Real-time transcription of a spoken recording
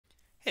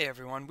Hey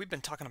everyone, we've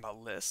been talking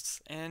about lists,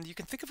 and you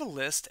can think of a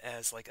list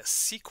as like a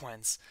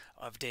sequence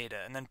of data,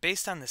 and then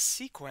based on the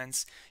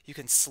sequence, you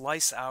can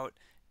slice out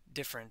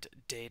different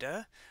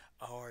data,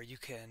 or you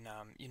can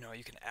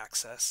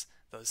access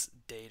those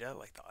data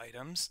like the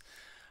items.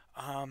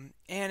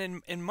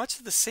 And in much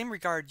of the same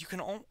regard, you can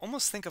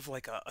almost think of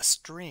like a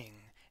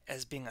string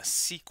as being a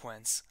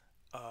sequence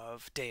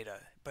of data,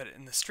 but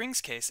in the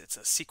string's case, it's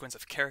a sequence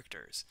of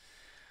characters.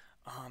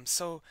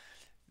 So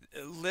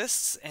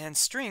lists and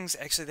strings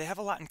actually they have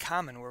a lot in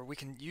common where we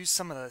can use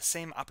some of the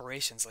same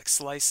operations like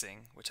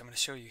slicing, which I'm going to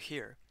show you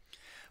here.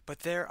 But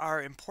there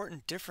are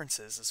important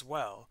differences as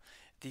well.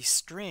 The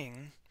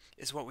string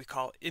is what we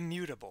call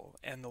immutable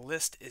and the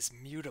list is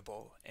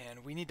mutable,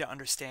 and we need to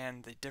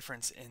understand the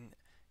difference in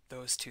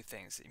those two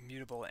things,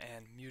 immutable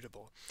and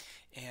mutable.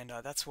 And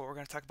that's what we're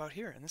going to talk about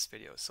here in this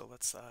video. So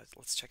let's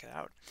check it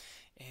out.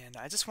 And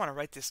I just want to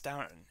write this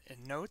down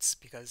in notes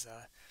because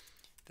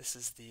this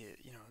is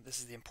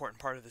the important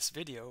part of this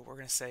video. We're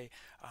going to say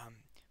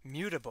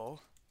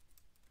mutable,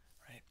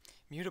 right?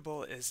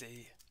 Mutable is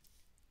a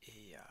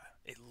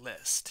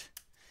list,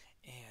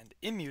 and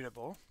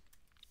immutable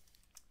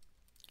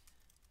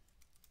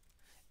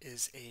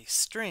is a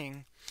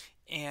string,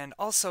 and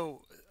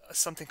also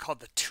something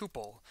called the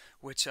tuple,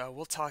 which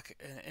we'll talk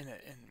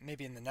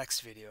maybe in the next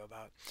video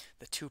about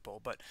the tuple.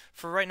 But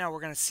for right now, we're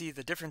going to see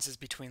the differences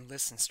between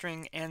list and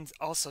string, and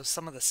also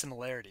some of the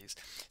similarities.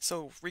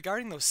 So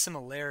regarding those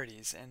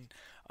similarities, and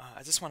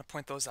I just want to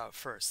point those out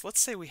first.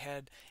 Let's say we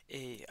had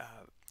a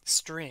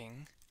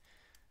string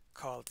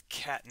called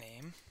cat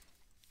name,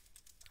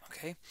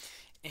 okay,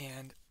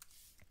 and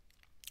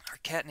our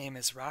cat name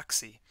is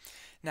Roxy.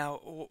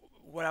 Now,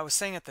 what I was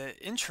saying at the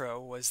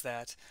intro was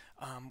that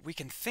we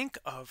can think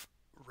of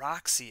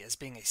Roxy as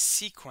being a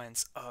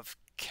sequence of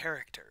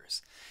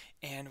characters.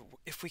 And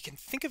if we can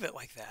think of it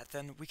like that,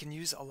 then we can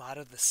use a lot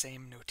of the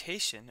same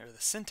notation or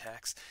the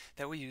syntax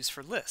that we use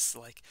for lists.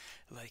 Like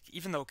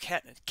even though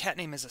cat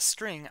name is a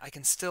string, I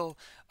can still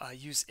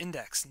use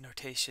index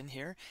notation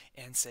here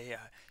and say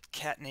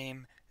cat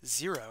name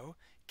 0.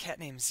 Cat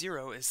name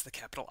 0 is the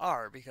capital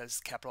R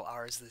because capital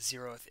R is the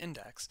 0th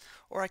index.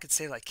 Or I could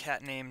say like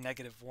cat name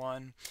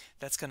 -1,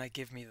 that's going to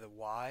give me the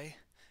Y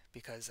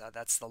because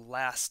that's the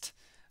last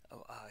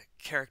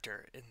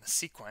character in the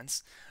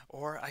sequence.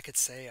 Or I could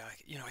say,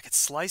 I could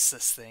slice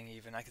this thing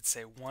even. I could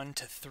say 1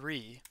 to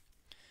 3,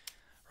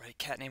 right?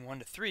 Cat name 1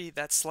 to 3,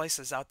 that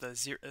slices out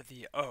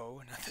the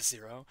O, not the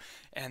 0,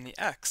 and the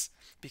X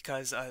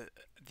because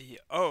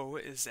the O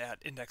is at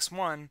index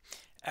 1,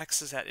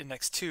 X is at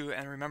index 2,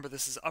 and remember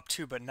this is up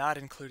to but not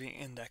including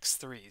index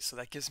 3, so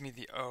that gives me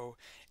the O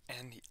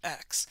and the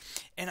X.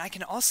 And I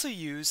can also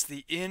use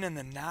the in and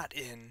the not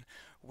in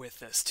with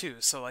this too.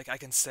 So like I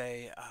can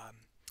say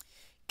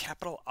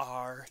capital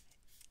R,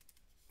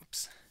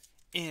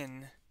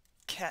 in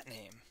cat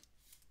name,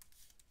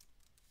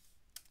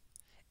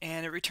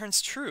 and it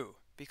returns true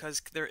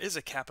because there is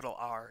a capital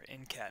R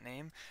in cat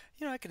name.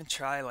 I can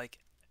try like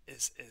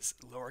is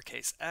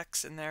lowercase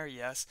x in there?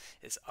 Yes.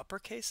 Is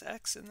uppercase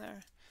x in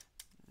there?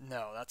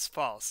 No, that's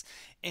false.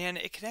 And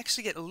it can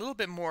actually get a little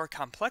bit more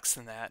complex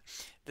than that.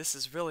 This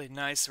is really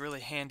nice,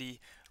 really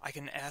handy. I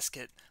can ask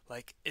it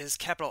like, is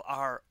capital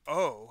R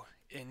O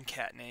in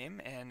cat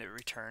name? And it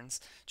returns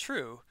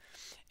true.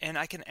 And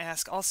I can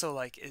ask also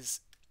like, is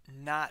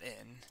not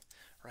in,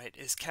 right?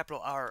 Is capital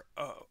R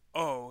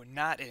O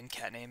not in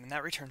cat name? And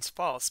that returns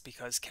false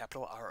because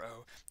capital R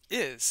O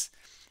is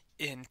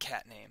in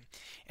cat name.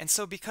 And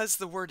so because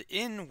the word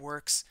in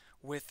works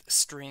with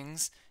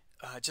strings,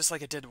 just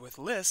like it did with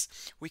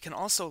lists, we can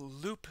also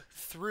loop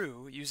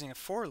through, using a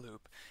for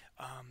loop,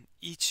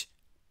 each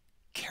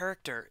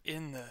character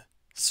in the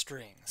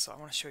string. So I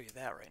want to show you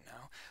that right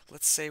now.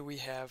 Let's say we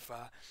have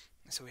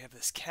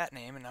this cat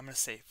name, and I'm going to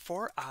say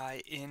for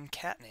I in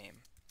cat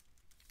name,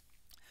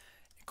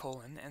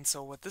 colon. And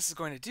so what this is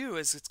going to do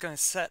is it's going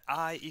to set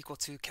I equal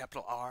to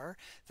capital R,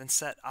 then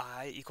set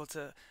I equal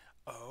to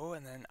O,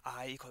 and then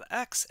I equal to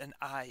X, and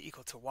I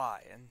equal to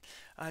Y. And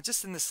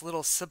just in this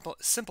little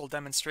simple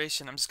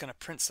demonstration, I'm just going to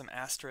print some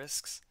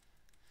asterisks,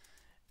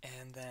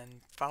 and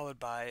then followed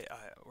by,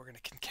 we're going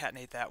to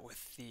concatenate that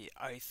with the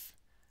ith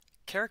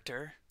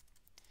character,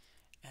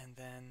 and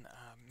then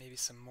maybe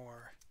some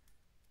more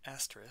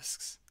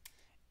asterisks.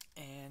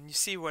 And you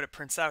see what it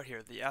prints out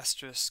here, the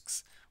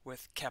asterisks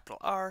with capital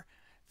R,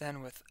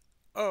 then with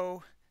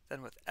O,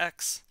 then with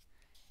X,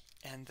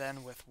 and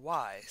then with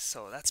Y.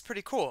 So that's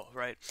pretty cool,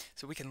 right?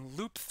 So we can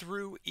loop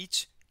through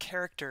each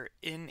character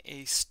in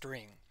a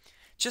string,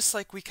 just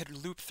like we could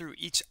loop through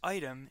each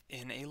item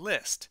in a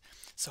list.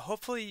 So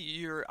hopefully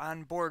you're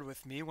on board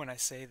with me when I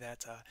say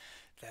that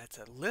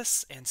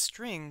lists and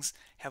strings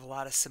have a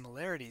lot of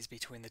similarities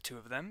between the two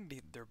of them.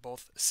 They're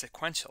both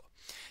sequential.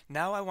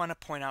 Now I want to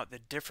point out the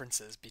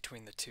differences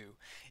between the two,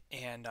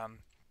 and I'm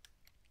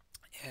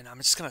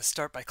just going to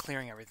start by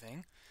clearing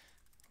everything.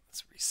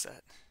 Let's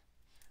reset.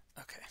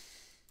 Okay.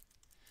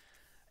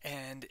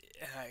 And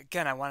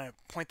again, I want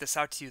to point this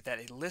out to you that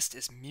a list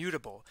is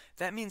mutable.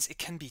 That means it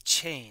can be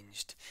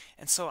changed.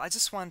 And so I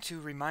just want to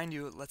remind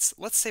you, let's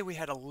say we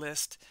had a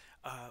list.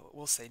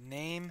 We'll say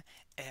name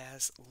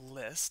as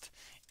list,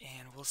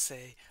 and we'll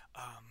say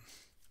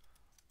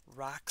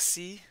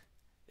Roxy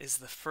is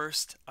the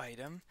first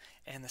item,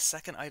 and the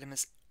second item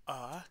is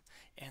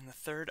and the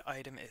third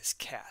item is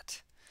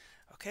cat.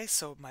 Okay,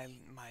 so my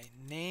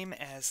name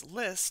as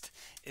list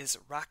is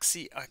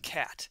Roxy a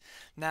cat.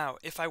 Now,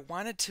 if I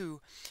wanted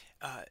to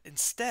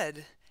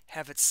instead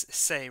have it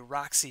say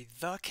Roxy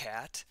the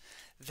cat,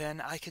 then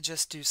I could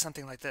just do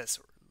something like this.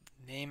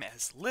 Name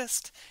as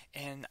list,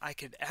 and I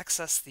could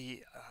access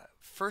the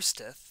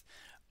firsteth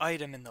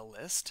item in the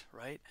list,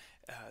 right?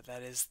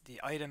 That is the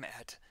item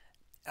at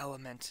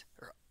element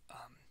or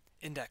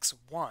index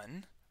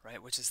 1,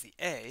 right, which is the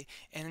A,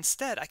 and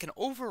instead I can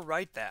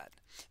overwrite that.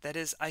 That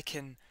is, I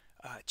can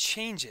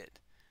change it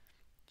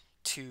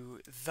to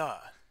the,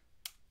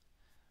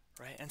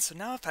 right? And so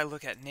now if I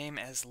look at name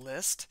as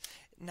list,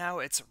 now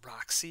it's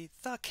Roxy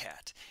the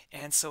cat.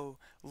 And so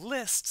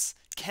lists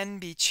can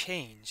be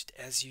changed,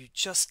 as you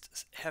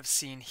just have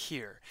seen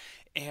here.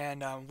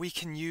 And we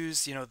can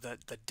use,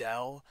 the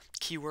del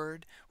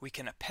keyword. We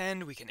can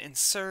append, we can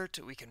insert,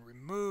 we can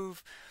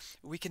remove.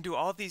 We can do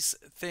all these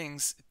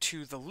things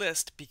to the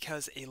list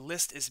because a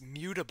list is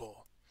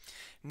mutable.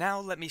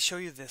 Now let me show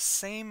you the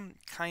same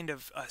kind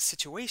of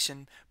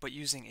situation, but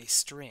using a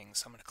string.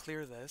 So I'm going to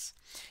clear this,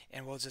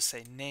 and we'll just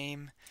say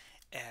name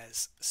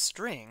as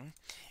string,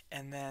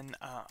 and then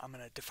I'm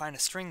going to define a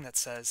string that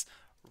says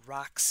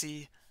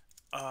Roxy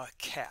a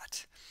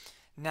cat.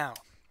 Now,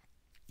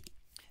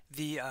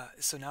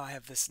 so now I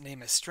have this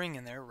name as string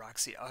in there,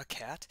 Roxy a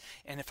cat,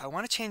 and if I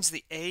want to change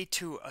the A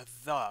to a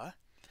the,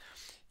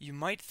 you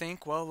might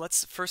think, well,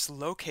 let's first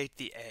locate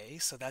the A,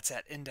 so that's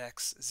at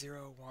index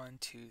 0, 1,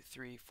 2,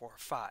 3, 4,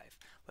 5.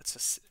 Let's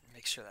just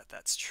make sure that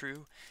that's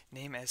true.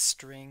 Name as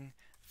string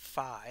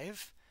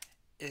 5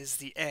 is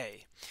the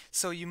A.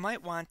 So you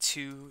might want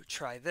to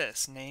try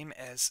this. Name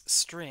as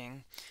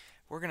string,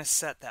 we're going to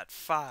set that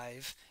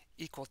 5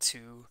 equal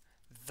to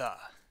the,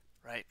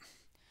 right?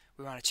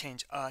 We want to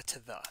change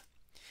to the.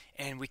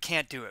 And we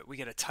can't do it. We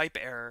get a type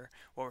error.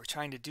 What we're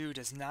trying to do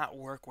does not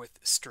work with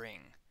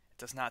string.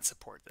 Does not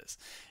support this,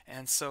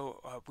 and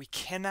so we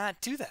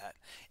cannot do that,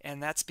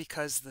 and that's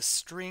because the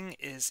string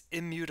is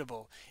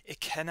immutable. It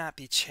cannot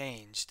be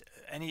changed.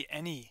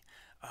 Any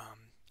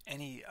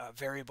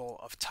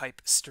variable of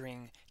type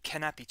string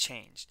cannot be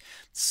changed.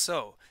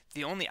 So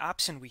the only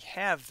option we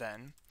have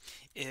then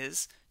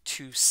is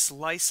to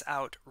slice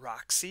out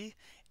Roxy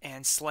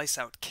and slice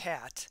out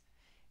cat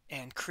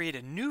and create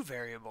a new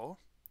variable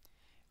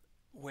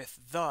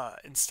with the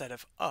instead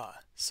of a.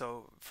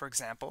 So for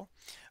example,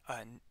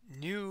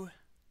 new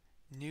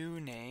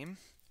name,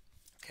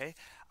 okay,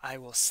 I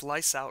will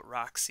slice out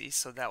Roxy,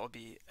 so that will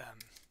be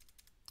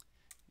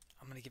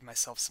I'm going to give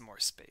myself some more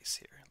space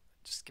here,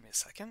 just give me a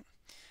second.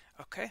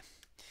 Okay,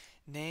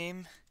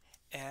 name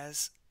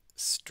as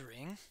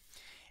string,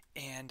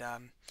 and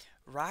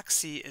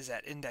Roxy is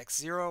at index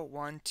 0,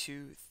 1,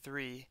 2,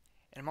 3,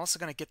 and I'm also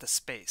going to get the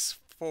space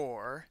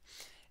 4,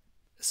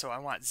 so I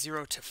want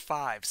 0 to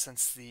 5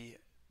 since the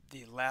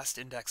last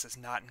index is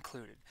not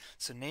included.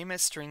 So name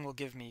as string will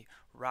give me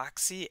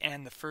Roxy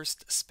and the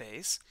first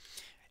space,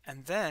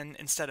 and then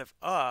instead of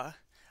I'm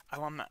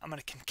going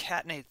to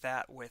concatenate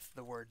that with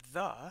the word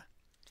the,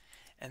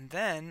 and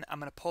then I'm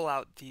going to pull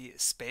out the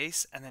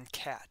space and then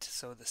cat.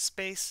 So the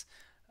space,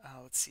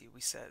 let's see,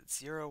 we said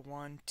 0,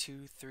 1,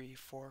 2, 3,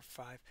 4,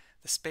 5.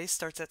 The space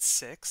starts at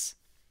 6.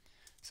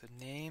 So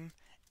name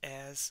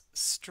as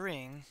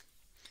string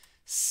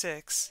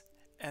 6,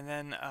 and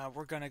then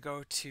we're going to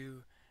go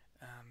to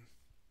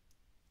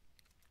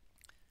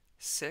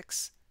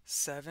 6,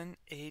 7,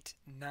 8,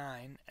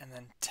 9, and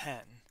then 10,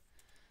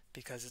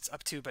 because it's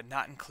up to but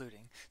not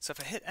including. So if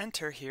I hit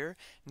enter here,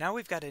 now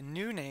we've got a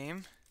new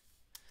name,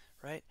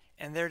 right?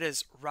 And there it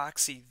is,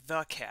 Roxy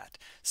the cat.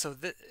 So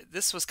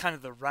this was kind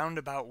of the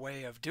roundabout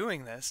way of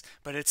doing this,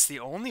 but it's the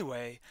only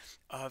way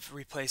of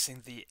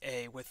replacing the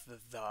A with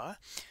the.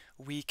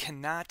 We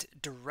cannot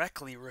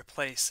directly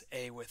replace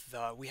A with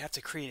the. We have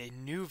to create a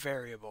new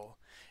variable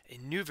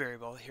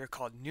here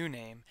called new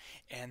name,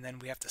 and then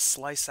we have to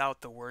slice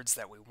out the words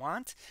that we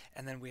want,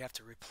 and then we have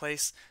to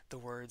replace the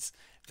words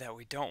that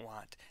we don't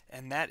want.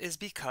 And that is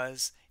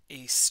because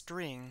a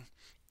string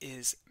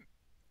is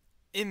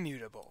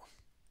immutable.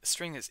 A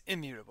string is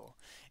immutable.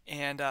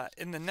 And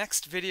in the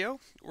next video,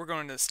 we're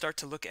going to start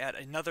to look at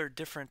another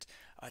different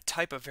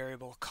type of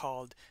variable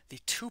called the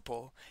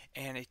tuple,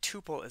 and a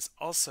tuple is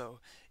also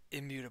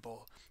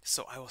immutable.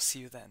 So I will see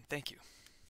you then. Thank you.